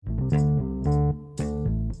Good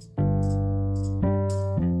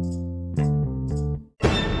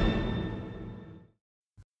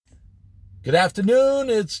afternoon.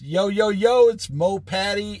 It's yo. It's Mo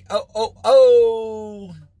Patty.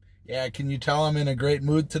 Oh. Yeah, can you tell I'm in a great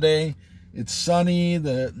mood today? It's sunny,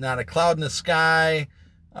 not a cloud in the sky.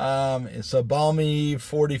 It's a balmy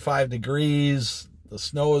 45 degrees. The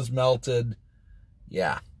snow is melted.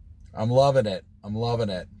 Yeah, I'm loving it.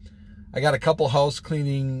 I got a couple house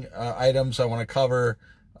cleaning items I want to cover.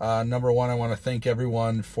 Number one, I want to thank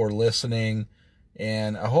everyone for listening.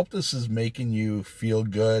 And I hope this is making you feel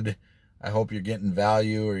good. I hope you're getting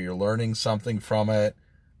value or you're learning something from it.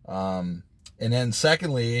 And then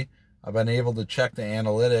secondly, I've been able to check the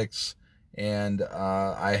analytics, and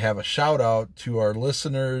I have a shout out to our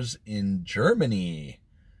listeners in Germany,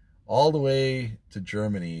 all the way to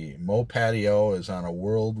Germany. Mo Patio is on a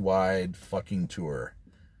worldwide fucking tour.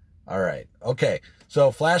 All right. Okay.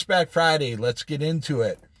 So Flashback Friday, let's get into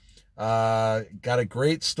it. Got a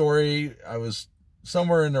great story. I was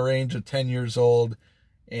somewhere in the range of 10 years old.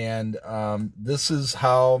 And this is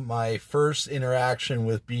how my first interaction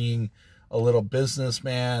with being a little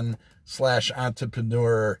businessman /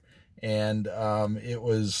 entrepreneur. And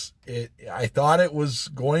I thought it was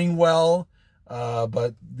going well,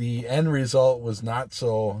 but the end result was not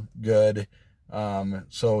so good.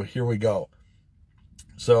 So here we go.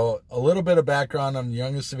 So a little bit of background. I'm the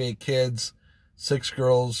youngest of 8 kids, 6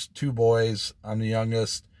 girls, 2 boys. I'm the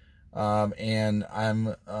youngest. And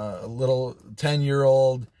I'm a little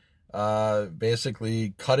 10-year-old,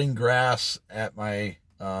 basically cutting grass at my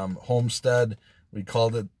homestead. We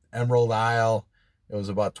called it Emerald Isle. It was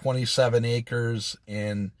about 27 acres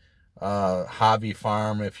in hobby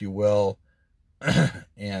farm, if you will.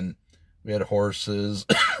 And we had horses,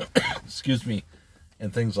 excuse me,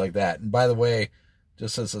 and things like that. And by the way,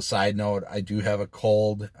 just as a side note, I do have a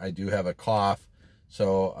cold. I do have a cough.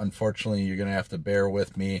 So unfortunately, you're going to have to bear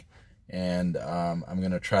with me. And I'm going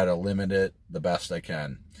to try to limit it the best I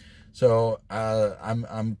can. So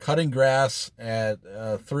I'm cutting grass at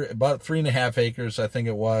about 3.5 acres, I think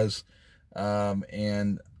it was.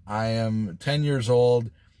 And I am 10 years old,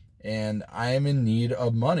 and I am in need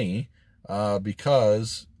of money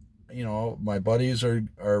because, you know, my buddies are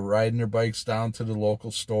riding their bikes down to the local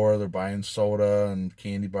store. They're buying soda and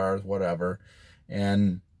candy bars, whatever.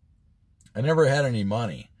 And I never had any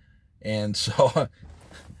money. And so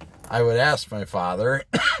I would ask my father,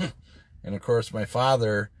 and of course my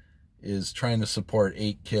father is trying to support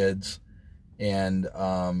 8 kids, and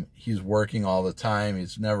he's working all the time.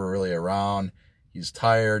 He's never really around. He's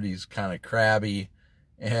tired. He's kind of crabby,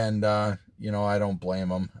 and you know, I don't blame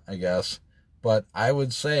him, I guess. But I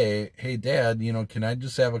would say, hey, Dad, you know, can I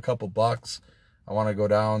just have a couple bucks? I want to go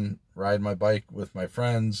down, ride my bike with my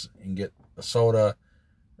friends, and get a soda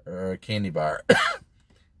or a candy bar.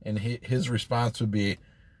 And his response would be,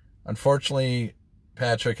 unfortunately,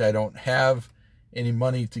 Patrick, I don't have any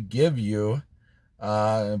money to give you.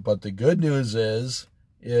 But the good news is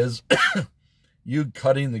you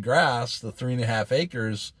cutting the grass, the 3.5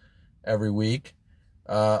 acres every week,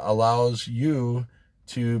 allows you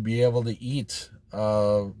to be able to eat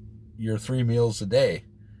your 3 meals a day.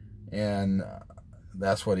 And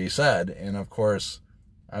that's what he said. And of course,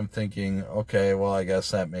 I'm thinking, okay, well, I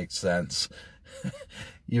guess that makes sense.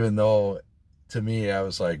 Even though, to me, I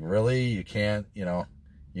was like, really? You can't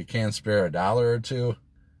spare $1 or $2?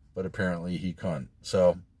 But apparently he couldn't.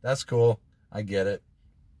 So that's cool. I get it.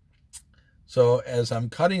 So as I'm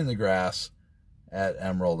cutting the grass at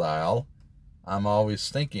Emerald Isle, I'm always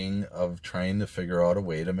thinking of trying to figure out a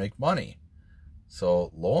way to make money.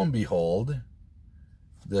 So lo and behold,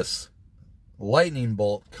 this lightning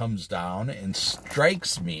bolt comes down and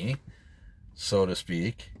strikes me, so to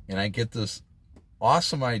speak, and I get this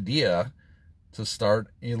awesome idea to start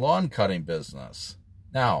a lawn cutting business.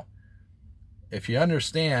 Now, if you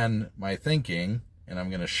understand my thinking, and I'm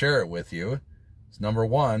going to share it with you, it's number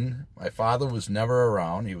one, my father was never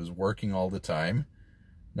around. He was working all the time.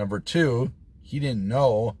 Number two, he didn't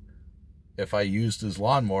know if I used his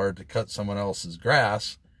lawnmower to cut someone else's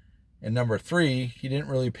grass. And number three, he didn't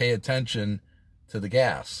really pay attention to the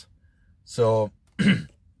gas. So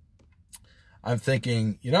I'm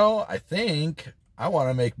thinking, I think I want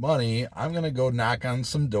to make money. I'm going to go knock on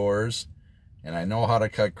some doors, and I know how to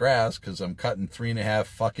cut grass because I'm cutting 3.5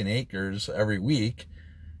 fucking acres every week,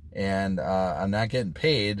 and I'm not getting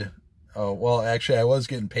paid. Well, actually, I was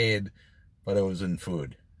getting paid, but it was in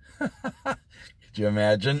food. Could you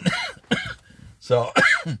imagine? So,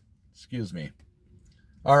 excuse me.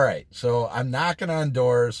 All right, so I'm knocking on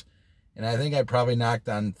doors, and I think I probably knocked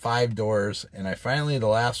on 5 doors, and the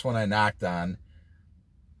last one I knocked on,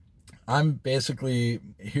 I'm basically,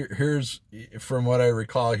 here's, from what I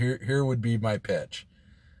recall, here would be my pitch.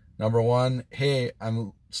 Number one, hey,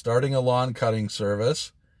 I'm starting a lawn cutting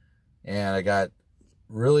service, and I got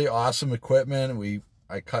really awesome equipment.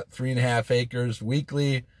 I cut 3.5 acres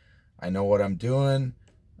weekly. I know what I'm doing.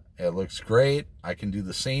 It looks great. I can do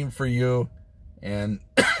the same for you. And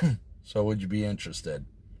so would you be interested?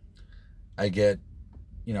 I get,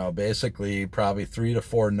 basically probably 3 to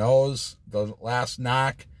 4 no's. The last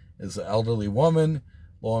knock is an elderly woman.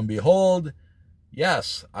 Lo and behold,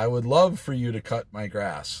 yes, I would love for you to cut my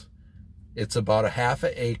grass. It's about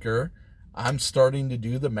 1/2 acre. I'm starting to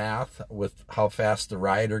do the math with how fast the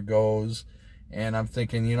rider goes. And I'm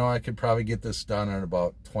thinking, I could probably get this done in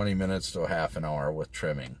about 20 minutes to a half an hour with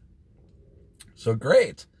trimming. So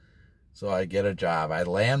great. So I get a job. I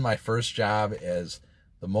land my first job as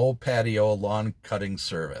the Mo Patio lawn cutting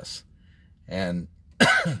service. And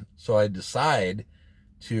so I decide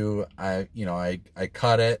to, I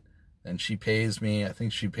cut it, and she pays me. I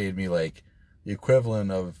think she paid me like the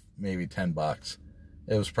equivalent of maybe $10.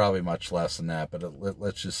 It was probably much less than that, but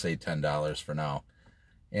let's just say $10 for now.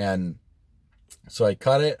 And so I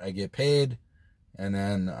cut it, I get paid, and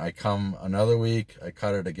then I come another week, I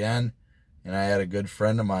cut it again, and I had a good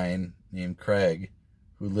friend of mine named Craig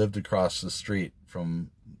who lived across the street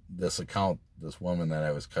from this woman that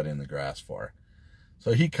I was cutting the grass for.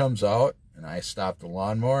 So he comes out, and I stop the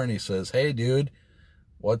lawnmower, and he says, "Hey, dude,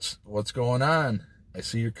 what's going on? I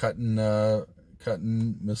see you're cutting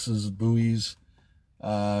Mrs. Bowie's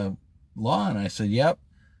lawn." I said, "Yep."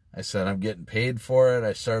 I said, "I'm getting paid for it.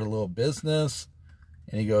 I started a little business."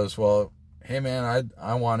 And he goes, "Well, hey man,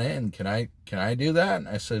 I want in. Can I do that?" And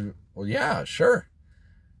I said, "Well, yeah, sure."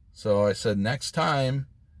 So I said, "Next time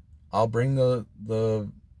I'll bring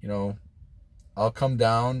I'll come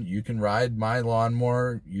down. You can ride my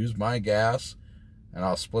lawnmower, use my gas, and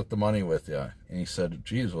I'll split the money with you." And he said,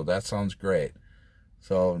 "Geez, well, that sounds great."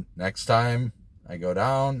 So next time I go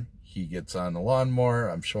down, he gets on the lawnmower.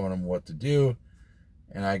 I'm showing him what to do.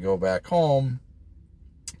 And I go back home,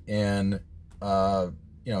 and,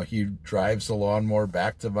 he drives the lawnmower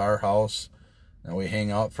back to our house, and we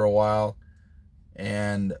hang out for a while.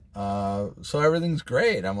 And so everything's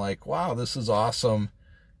great. I'm like, wow, this is awesome.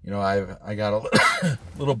 I got a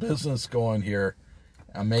little business going here.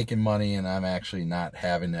 I'm making money, and I'm actually not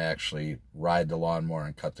having to actually ride the lawnmower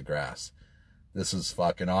and cut the grass. This is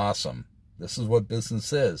fucking awesome. This is what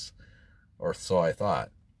business is, or so I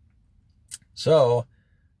thought. So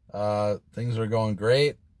things were going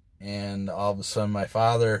great, and all of a sudden my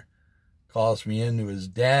father calls me into his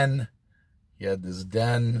den. He had this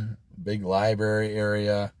den, big library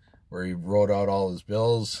area where he wrote out all his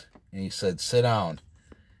bills, and he said, "Sit down."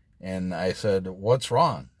 And I said, "What's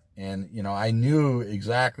wrong?" And, I knew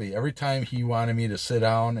exactly, every time he wanted me to sit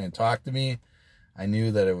down and talk to me, I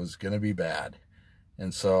knew that it was going to be bad.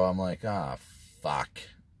 And so I'm like, fuck.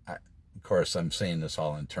 Of course, I'm saying this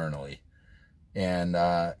all internally. And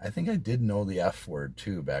I think I did know the F word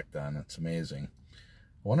too back then. It's amazing. I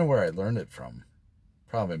wonder where I learned it from.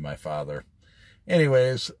 Probably my father.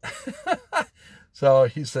 Anyways, so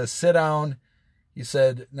he says, "Sit down." He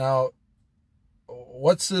said, "Now,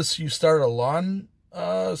 what's this? You start a lawn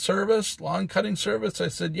cutting service?" I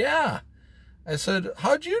said, "Yeah." I said,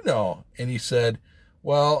 "How'd you know?" And he said,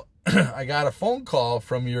 "Well, I got a phone call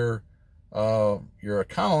from your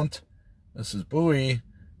account, Mrs. Bowie,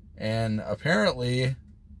 and apparently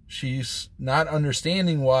she's not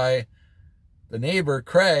understanding why the neighbor,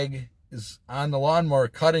 Craig, is on the lawnmower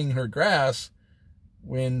cutting her grass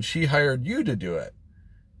when she hired you to do it."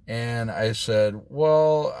 And I said,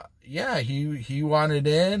 "Well, yeah, he wanted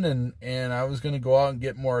in, and I was going to go out and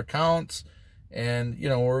get more accounts, and,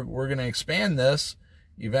 we're going to expand this.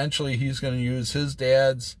 Eventually he's going to use his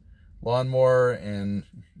dad's lawnmower, and,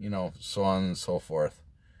 so on and so forth."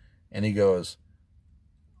 And he goes,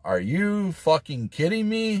 "Are you fucking kidding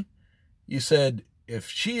me?" He said, "If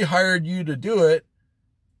she hired you to do it,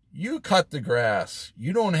 you cut the grass.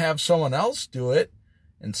 You don't have someone else do it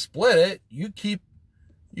and split it. You keep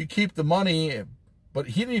the money." But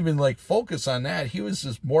he didn't even focus on that. He was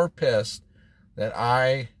just more pissed that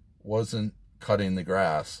I wasn't cutting the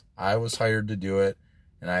grass. I was hired to do it,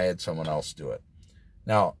 and I had someone else do it.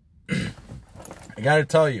 Now, I got to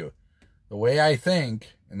tell you, the way I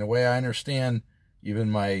think and the way I understand even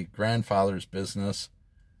my grandfather's business,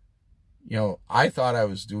 I thought I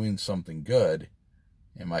was doing something good,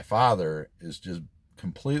 and my father is just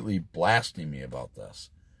completely blasting me about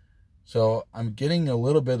this. So I'm getting a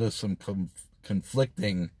little bit of some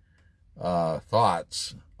conflicting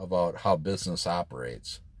thoughts about how business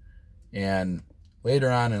operates. And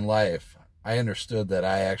later on in life, I understood that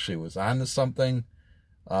I actually was onto something,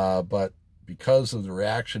 but because of the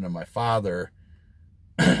reaction of my father,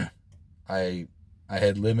 I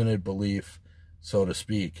had limited belief, so to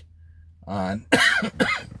speak, on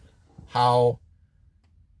how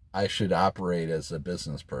I should operate as a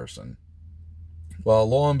business person. Well,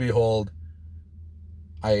 lo and behold,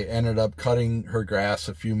 I ended up cutting her grass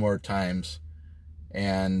a few more times.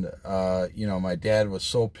 And, my dad was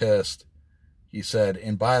so pissed. He said,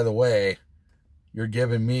 and by the way, you're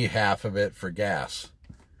giving me half of it for gas.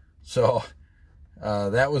 So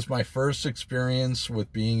that was my first experience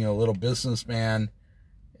with being a little businessman.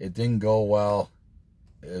 It didn't go well.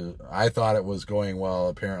 I thought it was going well.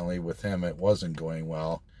 Apparently with him, it wasn't going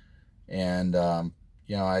well. And,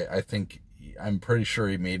 I think, I'm pretty sure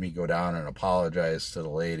he made me go down and apologize to the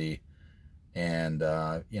lady. And,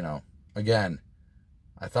 again,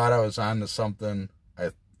 I thought I was onto something.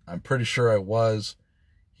 I'm pretty sure I was.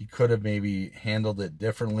 He could have maybe handled it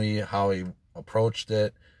differently, how he approached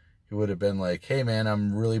it. He would have been like, hey, man,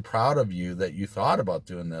 I'm really proud of you that you thought about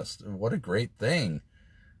doing this. What a great thing.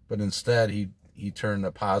 But instead, he turned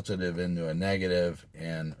a positive into a negative.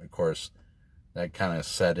 And, of course, that kind of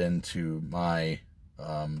set into my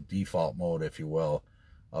default mode, if you will,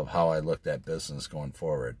 of how I looked at business going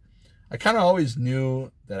forward. I kind of always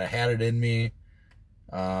knew that I had it in me.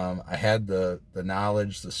 I had the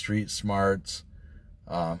knowledge, the street smarts,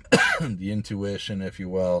 the intuition, if you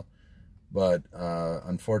will. But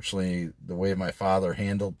unfortunately, the way my father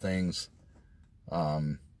handled things,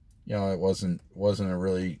 it wasn't a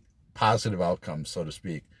really positive outcome, so to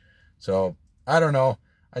speak. So I don't know.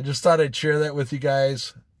 I just thought I'd share that with you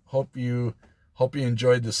guys. Hope you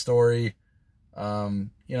enjoyed the story. It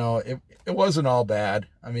wasn't all bad.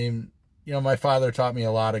 I mean, my father taught me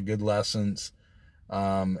a lot of good lessons.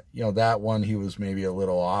 That one he was maybe a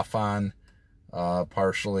little off on,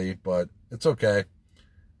 partially, but it's okay.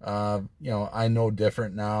 I know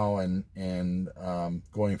different now, and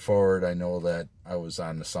going forward, I know that I was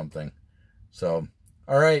onto something. So,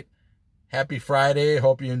 all right. Happy Friday.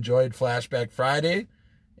 Hope you enjoyed Flashback Friday,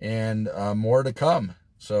 and more to come.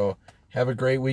 So have a great week.